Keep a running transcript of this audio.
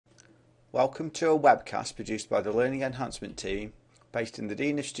Welcome to a webcast produced by the Learning Enhancement team based in the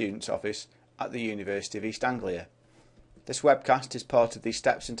Dean of Students office at the University of East Anglia. This webcast is part of the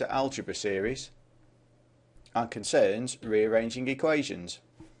Steps into Algebra series and concerns rearranging equations.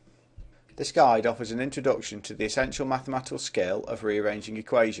 This guide offers an introduction to the essential mathematical skill of rearranging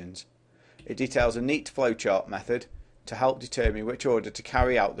equations. It details a neat flowchart method to help determine which order to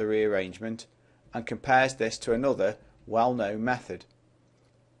carry out the rearrangement and compares this to another well-known method.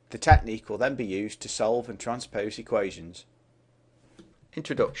 The technique will then be used to solve and transpose equations.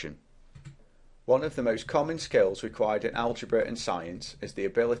 Introduction. One of the most common skills required in algebra and science is the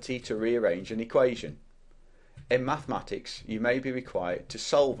ability to rearrange an equation. In mathematics, you may be required to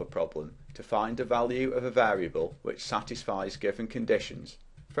solve a problem to find the value of a variable which satisfies given conditions.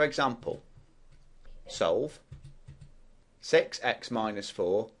 For example, solve 6x minus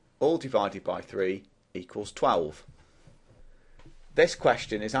 4 all divided by 3 equals 12. This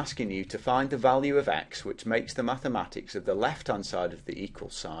question is asking you to find the value of x which makes the mathematics of the left-hand side of the equal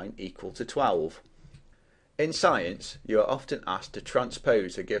sign equal to 12. In science, you are often asked to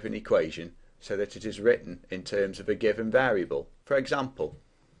transpose a given equation so that it is written in terms of a given variable. For example,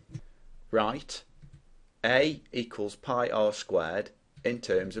 write a equals pi r squared in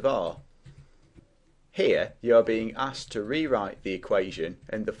terms of r. Here you are being asked to rewrite the equation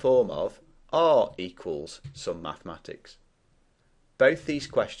in the form of r equals some mathematics. Both these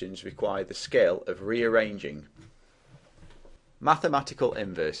questions require the skill of rearranging. Mathematical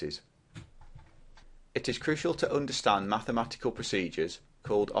inverses. It is crucial to understand mathematical procedures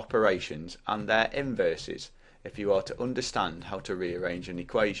called operations and their inverses if you are to understand how to rearrange an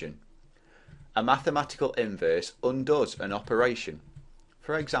equation. A mathematical inverse undoes an operation.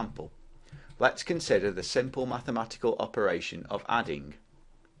 For example, let's consider the simple mathematical operation of adding.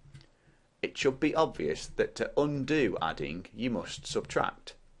 It should be obvious that to undo adding you must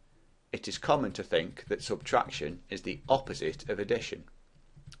subtract. It is common to think that subtraction is the opposite of addition.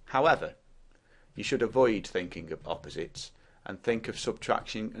 However, you should avoid thinking of opposites and think of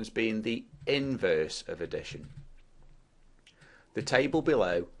subtraction as being the inverse of addition. The table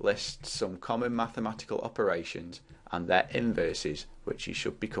below lists some common mathematical operations and their inverses which you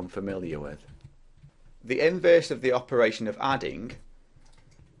should become familiar with. The inverse of the operation of adding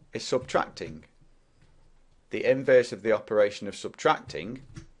is subtracting. The inverse of the operation of subtracting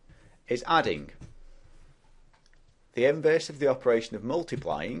is adding. The inverse of the operation of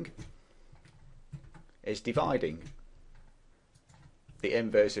multiplying is dividing. The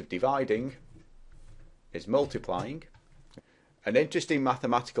inverse of dividing is multiplying. An interesting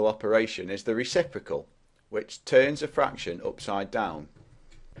mathematical operation is the reciprocal, which turns a fraction upside down.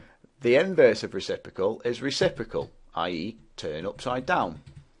 The inverse of reciprocal is reciprocal, i.e. turn upside down.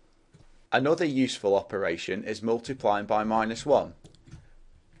 Another useful operation is multiplying by minus 1.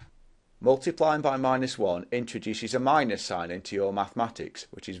 Multiplying by minus 1 introduces a minus sign into your mathematics,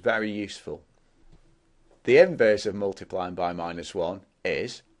 which is very useful. The inverse of multiplying by minus 1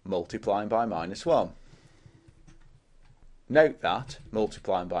 is multiplying by minus 1. Note that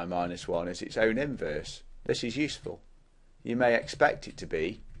multiplying by minus 1 is its own inverse. This is useful. You may expect it to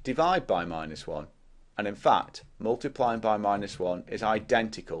be divide by minus 1. And in fact, multiplying by minus 1 is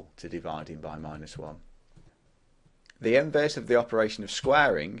identical to dividing by minus 1. The inverse of the operation of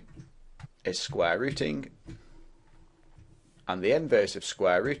squaring is square rooting, and the inverse of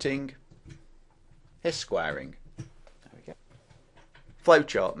square rooting is squaring. There we go.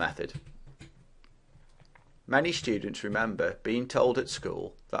 Flowchart method. Many students remember being told at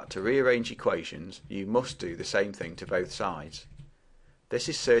school that to rearrange equations you must do the same thing to both sides. This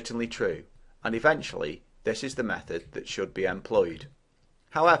is certainly true, and eventually this is the method that should be employed.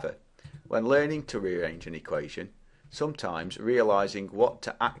 However, when learning to rearrange an equation, sometimes realizing what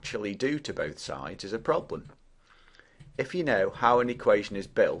to actually do to both sides is a problem. If you know how an equation is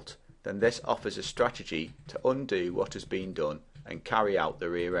built, then this offers a strategy to undo what has been done and carry out the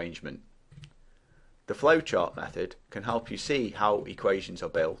rearrangement. The flowchart method can help you see how equations are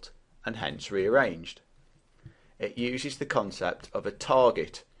built and hence rearranged. It uses the concept of a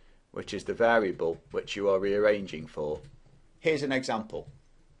target, which is the variable which you are rearranging for. Here's an example.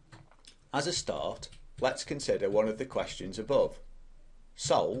 As a start, let's consider one of the questions above.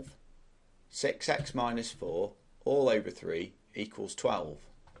 Solve 6x minus 4 all over 3 equals 12.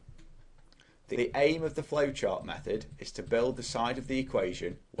 The aim of the flowchart method is to build the side of the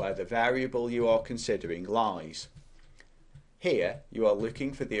equation where the variable you are considering lies. Here you are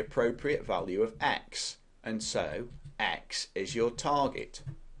looking for the appropriate value of x, and so x is your target.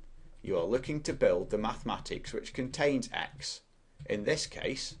 You are looking to build the mathematics which contains x. In this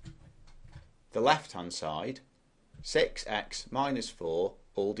case, the left hand side, 6x minus 4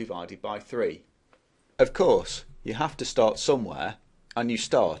 all divided by 3. Of course, you have to start somewhere, and you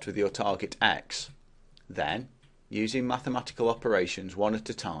start with your target x. Then, using mathematical operations one at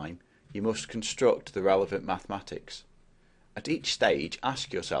a time, you must construct the relevant mathematics. At each stage,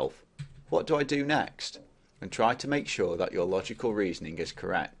 ask yourself, what do I do next? And try to make sure that your logical reasoning is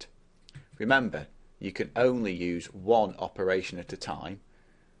correct. Remember, you can only use one operation at a time,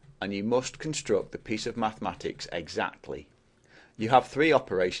 and you must construct the piece of mathematics exactly. You have 3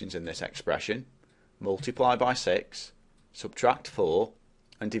 operations in this expression: multiply by 6, subtract 4,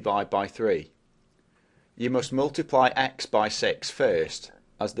 and divide by 3. You must multiply x by 6 first,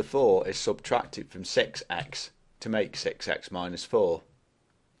 as the 4 is subtracted from 6x to make 6x minus 4.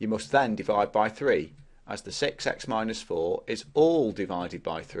 You must then divide by 3, as the 6x minus 4 is all divided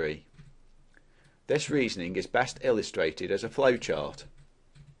by 3. This reasoning is best illustrated as a flowchart.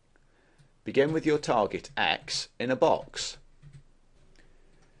 Begin with your target x in a box.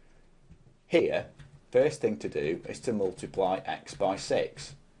 Here, first thing to do is to multiply x by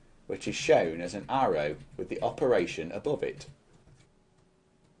 6, which is shown as an arrow with the operation above it.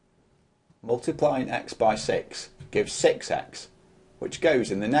 Multiplying x by 6 gives 6x, which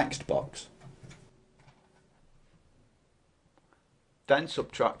goes in the next box. Then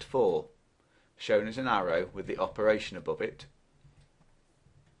subtract 4, shown as an arrow with the operation above it,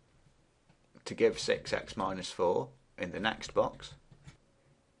 to give 6x minus 4 in the next box.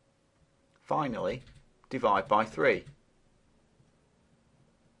 Finally, divide by 3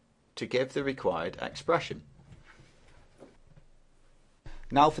 to give the required expression.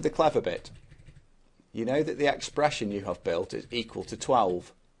 Now for the clever bit. You know that the expression you have built is equal to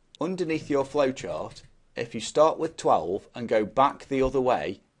 12. Underneath your flowchart, if you start with 12 and go back the other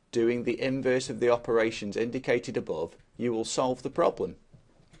way, doing the inverse of the operations indicated above, you will solve the problem.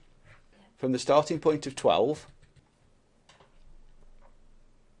 From the starting point of 12,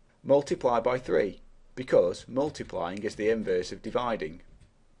 multiply by 3, because multiplying is the inverse of dividing.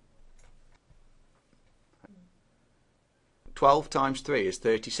 12 times 3 is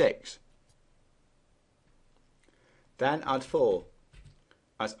 36. Then add 4,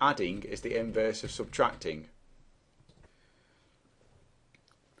 as adding is the inverse of subtracting.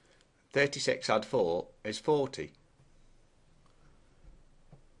 36 add 4 is 40.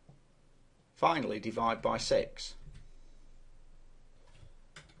 Finally, divide by 6.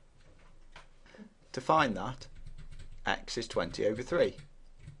 To find that, x is 20 over 3.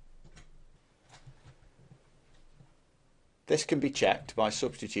 This can be checked by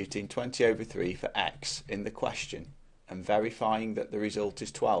substituting 20 over 3 for x in the question and verifying that the result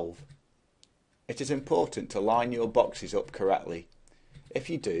is 12. It is important to line your boxes up correctly. If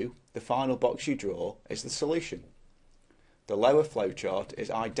you do, the final box you draw is the solution. The lower flowchart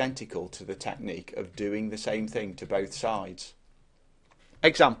is identical to the technique of doing the same thing to both sides.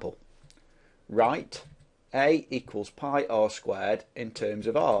 Example: write a equals pi r squared in terms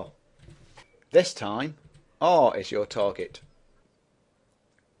of r. This time, r is your target.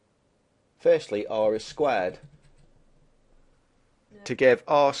 Firstly, r is squared to give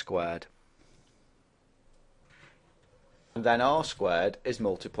r squared. And then r squared is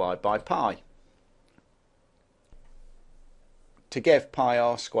multiplied by pi to give pi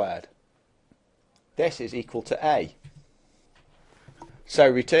r squared. This is equal to a. So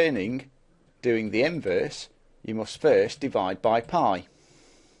returning, doing the inverse, you must first divide by pi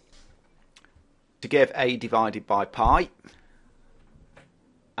to give a divided by pi,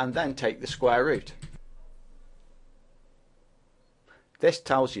 and then take the square root. This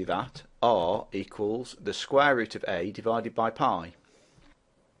tells you that r equals the square root of a divided by pi.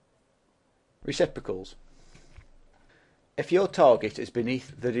 Reciprocals. If your target is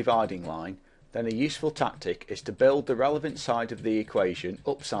beneath the dividing line, then a useful tactic is to build the relevant side of the equation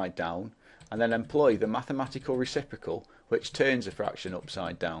upside down and then employ the mathematical reciprocal which turns a fraction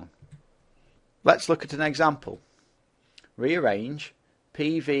upside down. Let's look at an example. Rearrange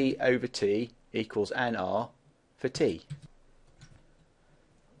PV over T equals NR for T.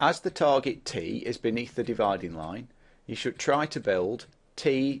 As the target T is beneath the dividing line, you should try to build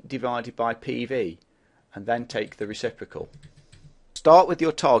T divided by PV and then take the reciprocal. Start with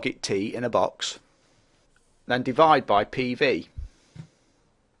your target T in a box, then divide by PV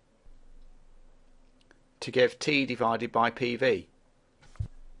to give T divided by PV.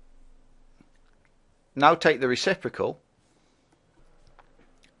 Now take the reciprocal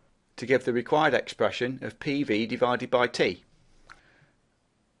to give the required expression of PV divided by T.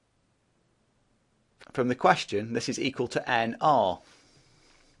 From the question, this is equal to NR.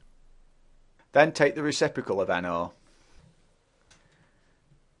 Then take the reciprocal of NR.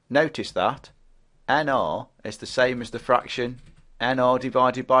 Notice that NR is the same as the fraction nr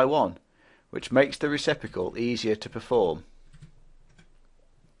divided by 1, which makes the reciprocal easier to perform.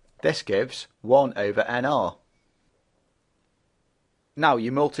 This gives 1 over nr. Now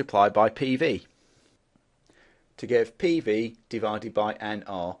you multiply by PV to give PV divided by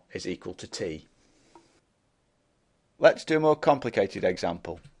nr is equal to T. Let's do a more complicated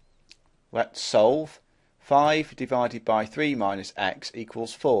example. Let's solve 5 divided by 3 minus x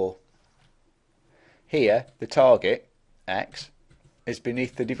equals 4. Here the target, x, is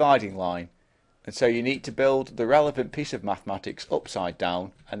beneath the dividing line, and so you need to build the relevant piece of mathematics upside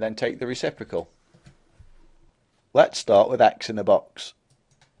down and then take the reciprocal. Let's start with x in a box.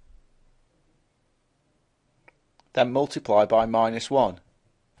 Then multiply by minus 1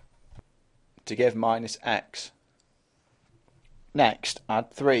 to give minus x. Next,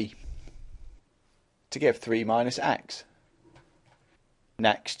 add 3 to give 3 minus x.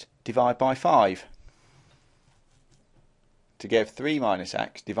 Next, divide by 5 to give 3 minus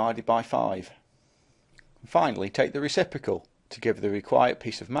x divided by 5. And finally, take the reciprocal to give the required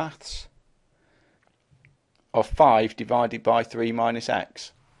piece of maths of 5 divided by 3 minus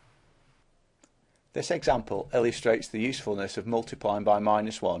x. This example illustrates the usefulness of multiplying by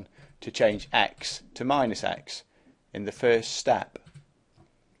minus 1 to change x to minus x in the first step.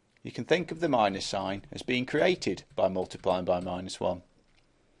 You can think of the minus sign as being created by multiplying by minus 1.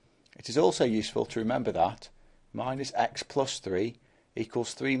 It is also useful to remember that minus x plus 3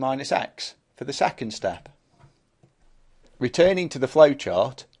 equals 3 minus x for the second step. Returning to the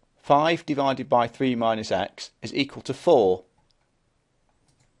flowchart, 5 divided by 3 minus x is equal to 4.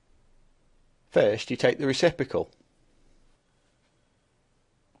 First you take the reciprocal,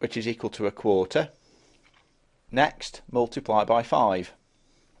 which is equal to a quarter. Next, multiply by 5.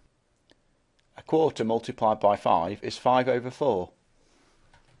 A quarter multiplied by 5 is 5 over 4.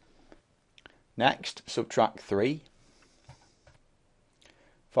 Next, subtract 3.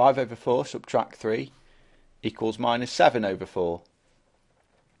 5 over 4 subtract 3 equals minus 7 over 4.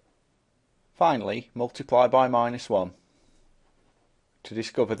 Finally, multiply by minus 1 to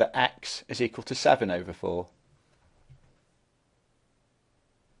discover that x is equal to 7 over 4.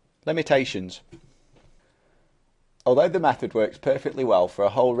 Limitations. Although the method works perfectly well for a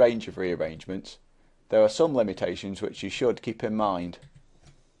whole range of rearrangements, there are some limitations which you should keep in mind.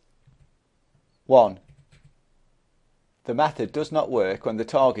 1. The method does not work when the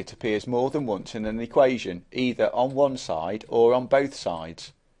target appears more than once in an equation, either on one side or on both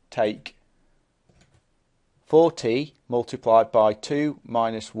sides. Take 4t multiplied by 2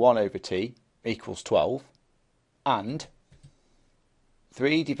 minus 1 over t equals 12, and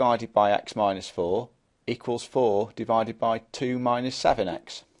 3 divided by x minus 4 equals 4 divided by 2 minus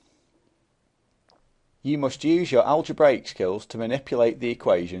 7x. You must use your algebraic skills to manipulate the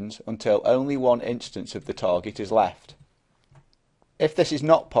equations until only one instance of the target is left. If this is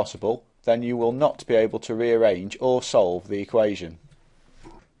not possible, then you will not be able to rearrange or solve the equation.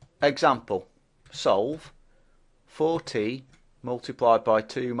 Example. Solve 4t multiplied by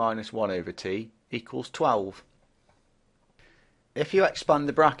 2 minus 1 over t equals 12. If you expand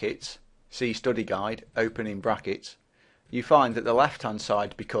the brackets, see study guide, opening brackets, you find that the left hand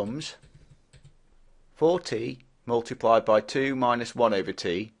side becomes 4t multiplied by 2 minus 1 over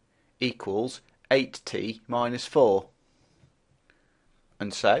t equals 8t minus 4.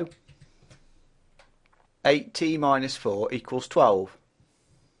 And so 8t minus 4 equals 12,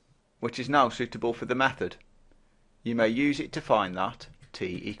 which is now suitable for the method. You may use it to find that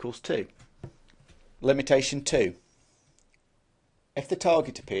t equals 2. Limitation 2. If the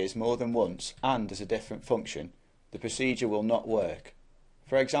target appears more than once and as a different function, the procedure will not work.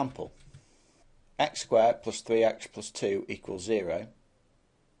 For example, x squared plus 3x plus 2 equals 0,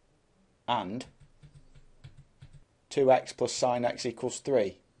 and 2x plus sin x equals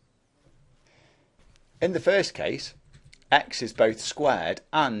 3. In the first case, x is both squared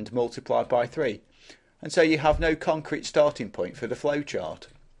and multiplied by 3, and so you have no concrete starting point for the flowchart.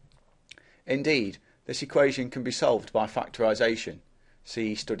 Indeed, this equation can be solved by factorisation.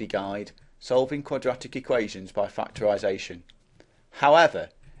 See study guide, Solving Quadratic Equations by Factorisation. However,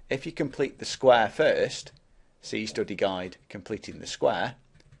 if you complete the square first, see study guide, Completing the Square,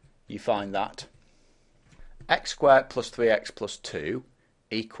 you find that x squared plus 3x plus 2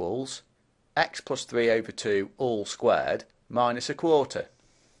 equals x plus 3 over 2 all squared minus a quarter.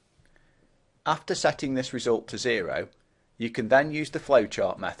 After setting this result to 0, you can then use the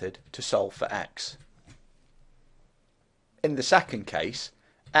flowchart method to solve for x. In the second case,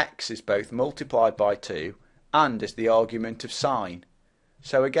 x is both multiplied by 2 and is the argument of sine,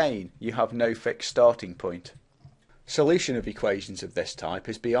 so again you have no fixed starting point. Solution of equations of this type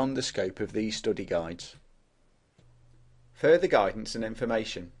is beyond the scope of these study guides. Further guidance and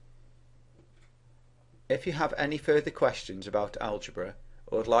information. If you have any further questions about algebra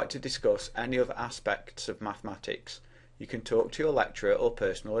or would like to discuss any other aspects of mathematics, you can talk to your lecturer or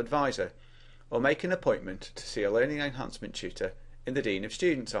personal advisor, or make an appointment to see a learning enhancement tutor in the Dean of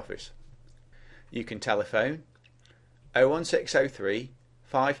Students office. You can telephone 01603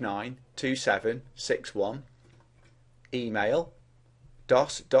 592761, email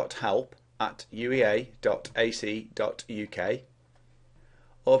dos.help@uea.ac.uk,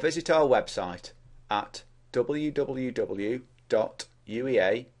 or visit our website at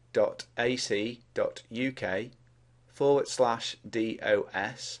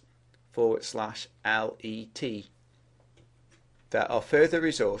There are further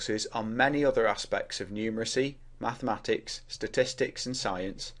resources on many other aspects of numeracy, mathematics, statistics and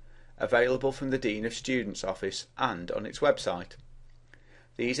science available from the Dean of Students office and on its website.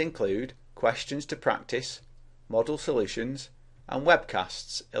 These include questions to practice, model solutions and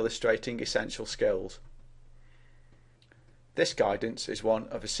webcasts illustrating essential skills. This guidance is one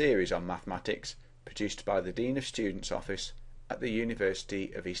of a series on mathematics produced by the Dean of Students office at the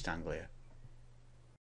University of East Anglia.